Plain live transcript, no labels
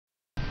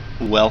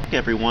Welcome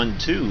everyone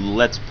to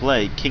Let's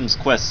Play King's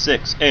Quest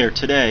VI, Air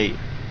Today,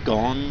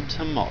 Gone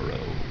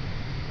Tomorrow.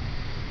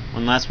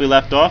 When last we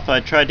left off, I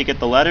tried to get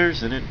the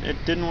letters, and it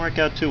didn't work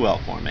out too well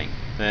for me.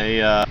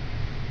 I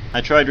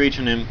tried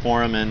reaching him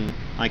for them, and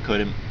I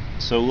couldn't.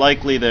 So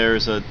likely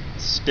there's a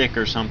stick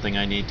or something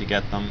I need to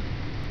get them.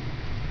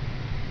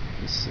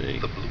 Let's see.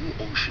 The blue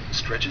ocean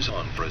stretches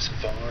on for as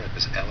far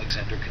as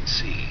Alexander can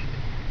see.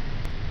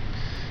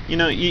 You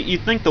know,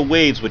 you'd think the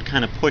waves would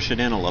kind of push it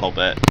in a little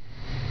bit.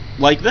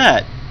 Like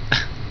that!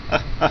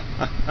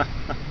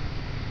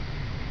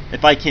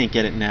 If I can't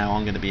get it now,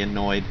 I'm going to be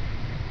annoyed.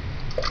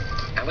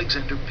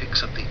 Alexander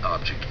picks up the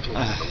object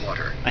floating in the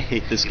water. I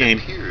hate this game.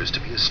 It appears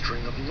to be a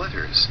string of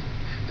letters.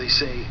 They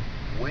say,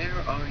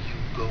 "Where are you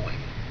going?"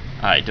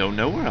 I don't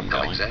know where I'm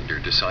going. Alexander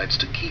decides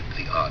to keep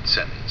the odd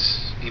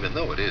sentence, even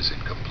though it is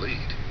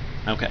incomplete.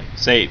 Okay,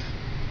 save.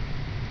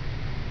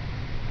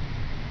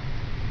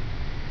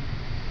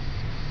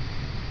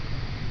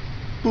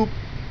 Boop.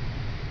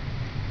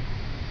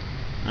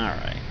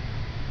 Alright.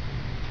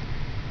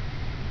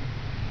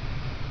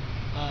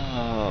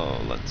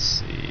 Oh, let's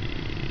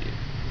see.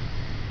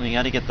 We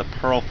gotta get the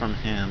pearl from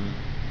him.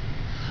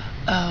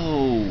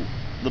 Oh,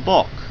 the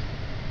book.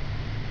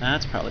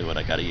 That's probably what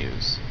I gotta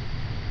use.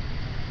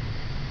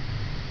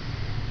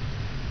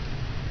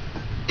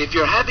 If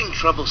you're having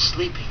trouble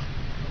sleeping,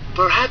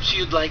 perhaps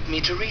you'd like me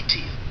to read to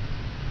you.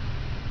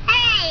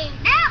 Hey,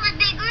 that would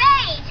be great!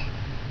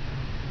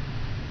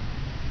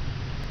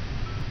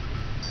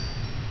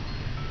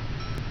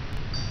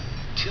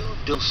 Two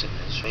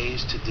dulcimers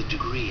raised to the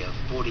degree of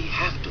 40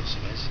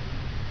 half-dulcimers,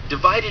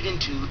 divided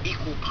into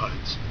equal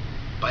parts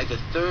by the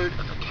third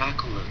of a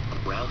cackle of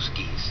grouse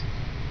geese,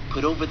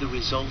 put over the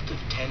result of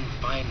 10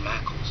 fine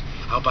mackles,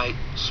 albeit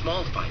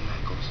small fine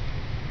mackles,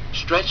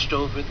 stretched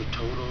over the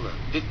total of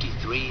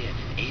 53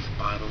 1/8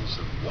 bottles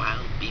of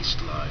wild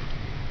beast lard.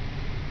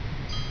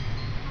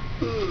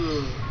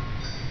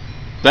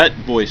 That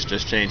voice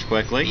just changed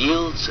quickly.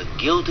 Yields a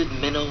gilded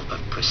minnow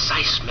of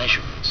precise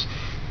measurements,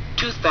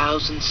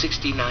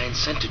 2,069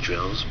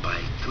 centidrills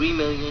by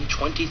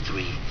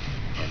 3,023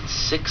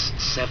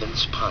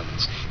 6/7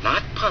 puns,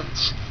 not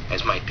punts,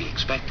 as might be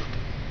expected.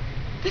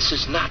 This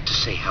is not to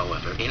say,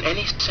 however, in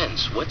any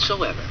sense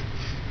whatsoever,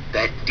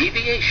 that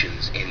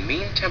deviations in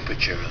mean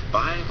temperature of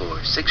 5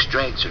 or 6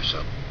 dregs or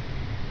so.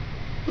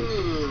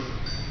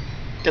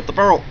 Get the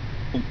pearl.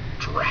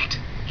 Drat,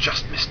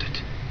 just missed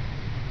it.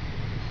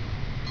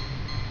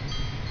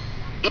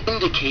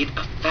 Indicate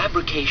a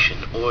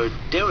fabrication or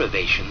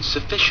derivation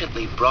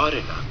sufficiently broad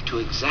enough to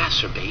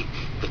exacerbate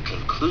the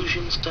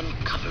conclusions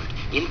uncovered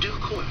in due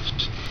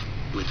course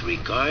with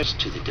regards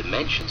to the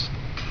dimensions,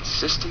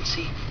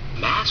 consistency,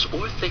 mass,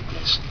 or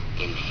thickness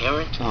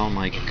inherent Oh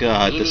my in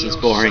god, the this is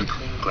menial boring.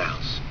 suckling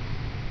grouse.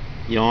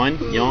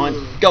 Yawn,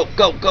 yawn. Go,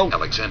 go, go!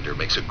 Alexander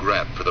makes a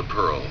grab for the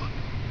pearl.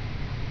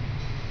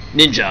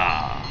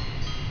 Ninja!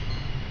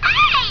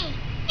 Hey!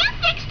 You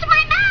fixed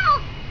my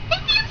mouth!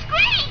 It feels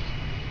great!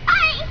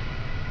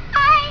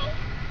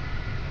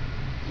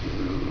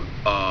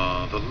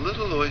 The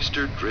little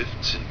oyster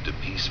drifts into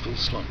peaceful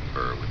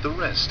slumber with the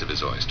rest of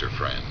his oyster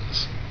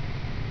friends.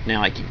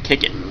 Now I can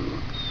kick it.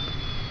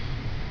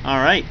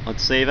 Alright,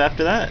 let's save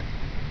after that.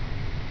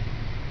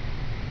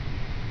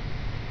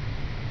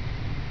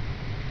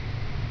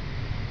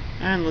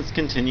 And let's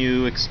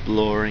continue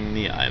exploring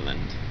the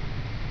island.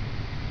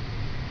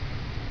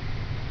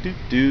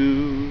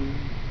 Doo-doo.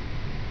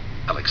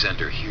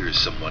 Alexander hears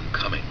someone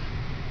coming.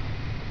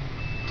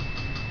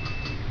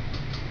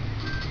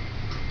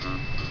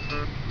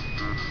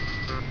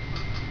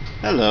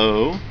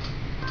 Hello.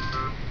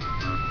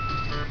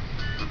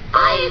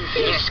 5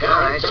 fierce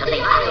guards of the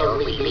isle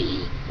with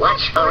me.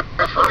 Watch for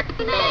the fourth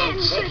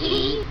man, said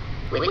he.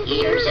 With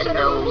ears and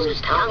nose,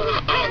 tongue,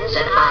 hands,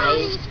 and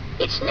eyes,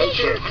 its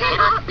nature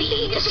cannot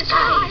be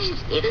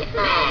disguised. If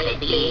man it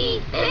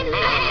be, then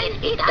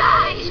man it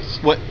dies.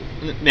 What?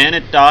 Man,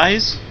 it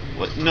dies?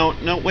 What? No,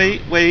 no,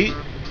 wait, wait.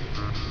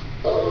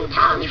 Old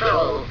Tom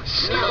Troll,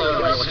 smell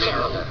your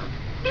smell.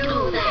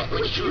 Do that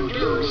which you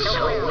do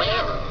so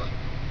well.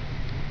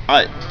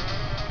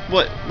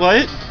 What?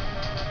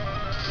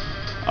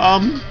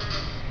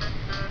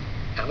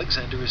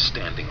 Alexander is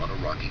standing on a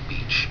rocky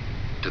beach.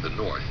 To the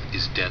north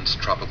is dense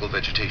tropical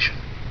vegetation.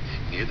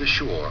 Near the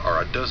shore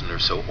are a dozen or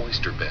so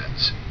oyster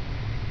beds.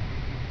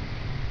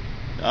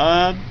 Do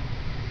I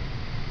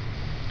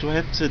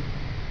have to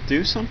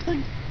do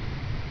something?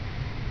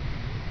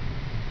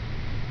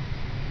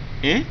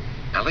 Eh?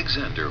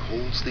 Alexander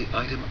holds the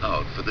item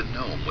out for the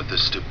gnome with the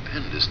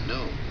stupendous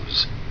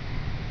nose.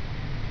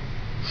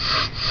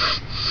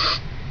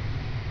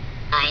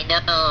 My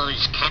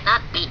nose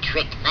cannot be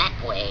tricked that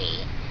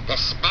way. The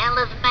smell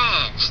of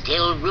man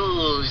still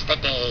rules the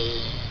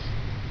day.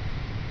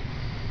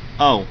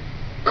 Oh.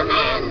 A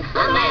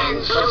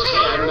man so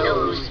fair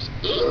knows,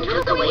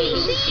 into the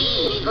waves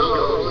sea he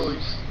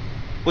goes.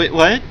 Wait,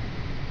 what?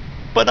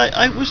 But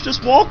I was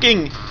just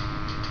walking!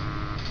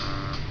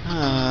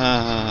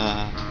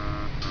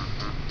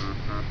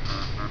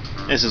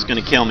 This is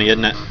gonna kill me,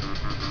 isn't it?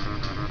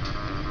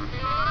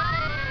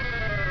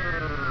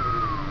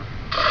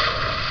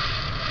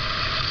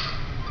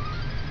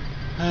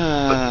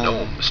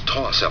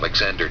 toss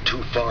Alexander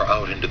too far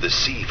out into the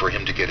sea for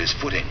him to get his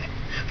footing.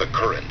 The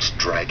currents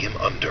drag him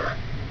under.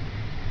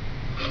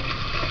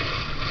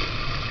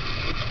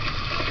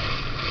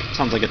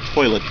 Sounds like a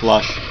toilet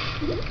flush.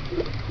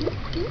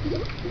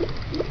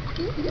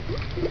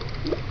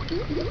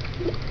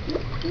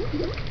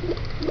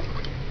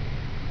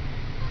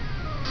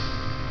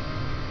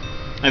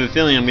 I have a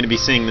feeling I'm going to be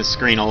seeing this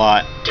screen a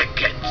lot.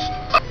 Dickens.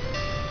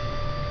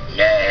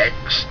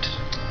 Next.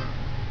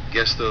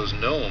 Guess those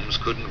gnomes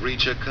couldn't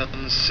reach a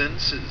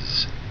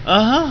consensus.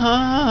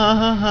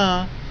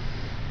 Oh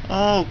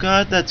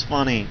god, that's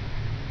funny.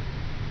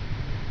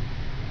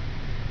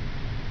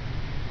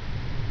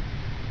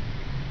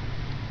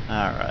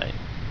 Alright.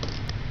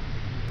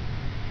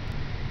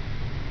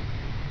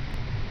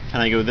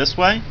 Can I go this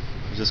way?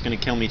 Or is this going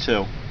to kill me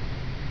too?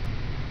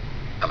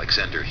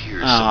 Alexander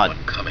hears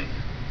someone coming.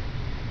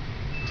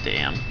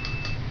 Damn.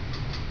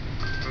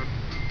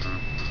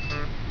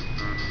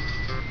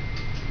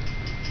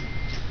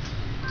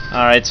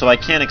 Alright, so I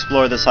can't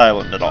explore this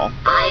island at all.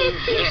 5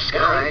 fierce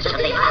guards of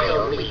the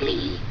isle we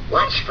be.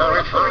 Watch for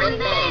a foreign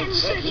man,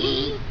 said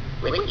he,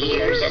 with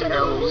ears and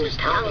nose,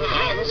 tongue,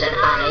 hands, and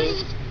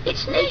eyes.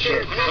 Its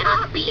nature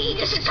cannot be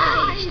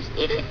disguised.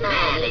 If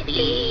man it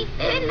be,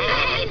 then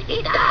man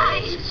it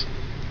dies.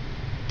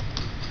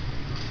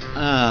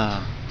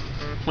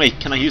 Wait,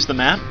 can I use the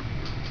map?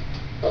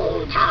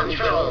 Old Tom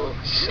Troll,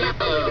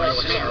 smell your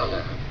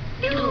smell.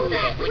 Do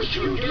that which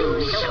you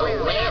do so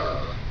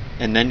well.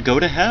 And then go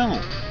to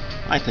hell.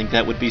 I think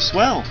that would be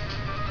swell.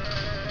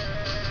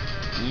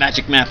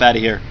 Magic map out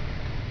of here.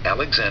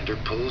 Alexander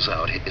pulls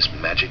out his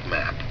magic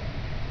map.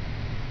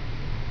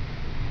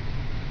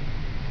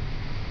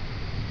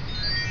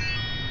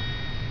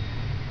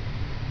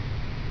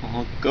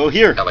 I'll go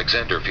here.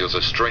 Alexander feels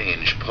a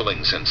strange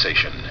pulling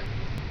sensation.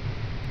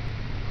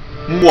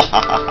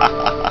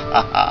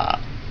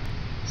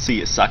 See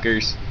ya,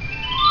 suckers.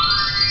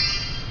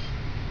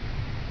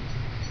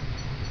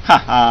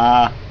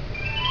 Haha.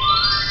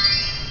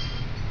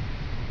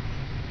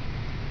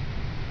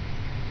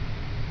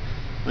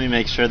 Let me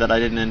make sure that I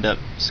didn't end up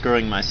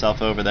screwing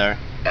myself over there.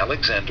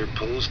 Alexander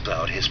pulls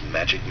out his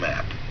magic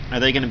map. Are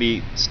they going to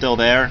be still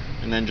there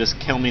and then just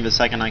kill me the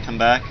second I come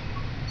back?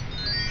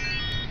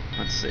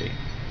 Let's see.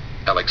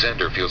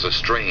 Alexander feels a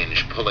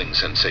strange pulling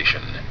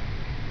sensation.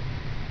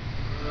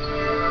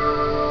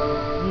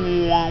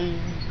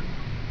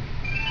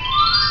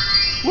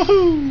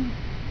 Woohoo!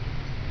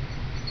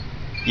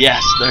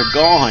 Yes, they're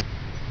gone.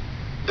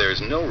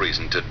 There's no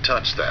reason to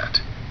touch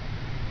that.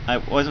 I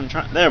wasn't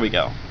trying. There we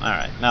go.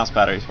 Alright, mouse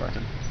battery's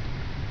working.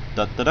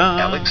 Da-da-da.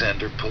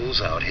 Alexander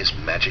pulls out his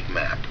magic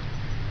map.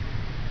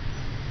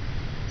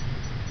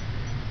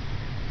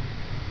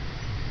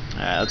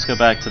 Alright, let's go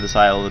back to this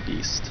Isle of the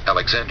Beast.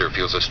 Alexander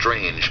feels a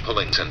strange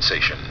pulling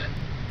sensation.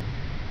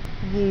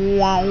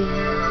 Wow.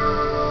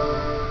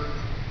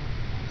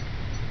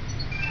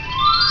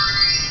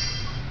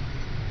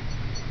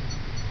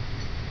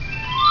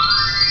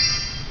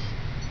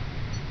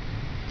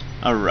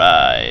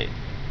 Alright.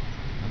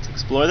 Let's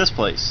explore this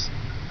place.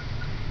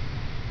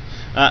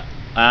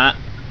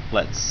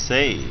 Let's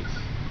save.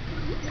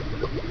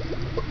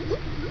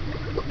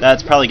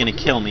 That's probably gonna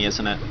kill me,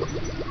 isn't it?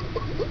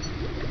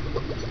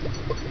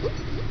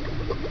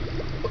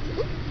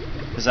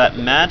 Is that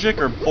magic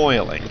or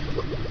boiling?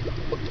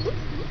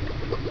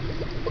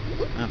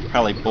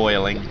 Probably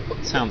boiling.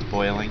 It sounds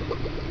boiling.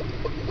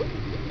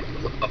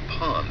 A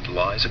pond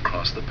lies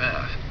across the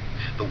path.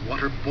 The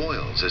water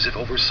boils as if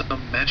over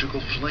some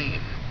magical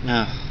flame.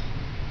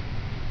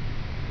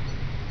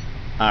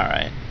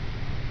 Alright.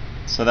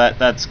 So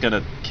that's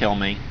gonna kill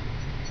me.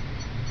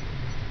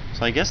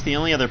 So I guess the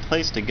only other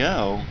place to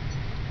go...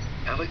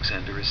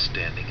 Alexander is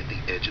standing at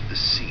the edge of the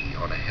sea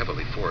on a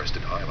heavily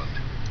forested island.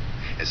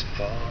 As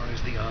far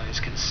as the eyes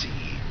can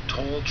see,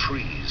 tall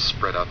trees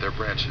spread out their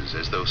branches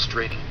as though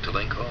straining to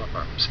link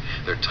arms,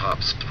 their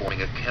tops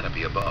forming a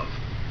canopy above.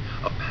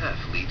 A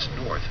path leads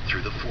north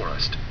through the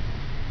forest.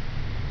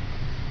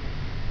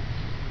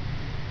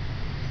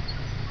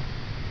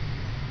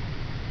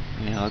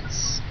 Yeah,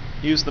 let's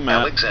use the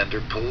map.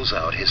 Alexander pulls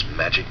out his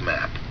magic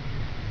map.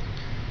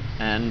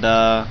 And,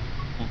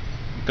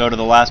 go to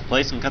the last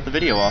place and cut the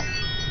video off.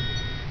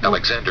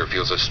 Alexander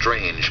feels a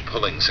strange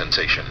pulling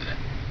sensation.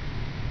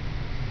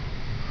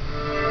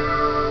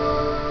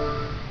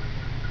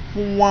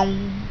 Wow.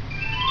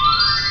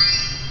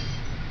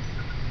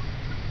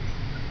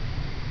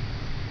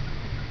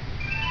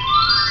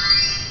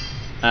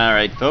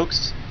 Alright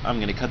folks, I'm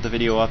going to cut the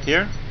video off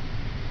here.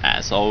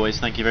 As always,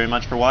 thank you very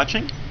much for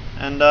watching,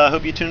 and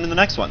hope you tune in to the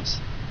next ones.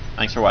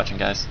 Thanks for watching,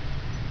 guys.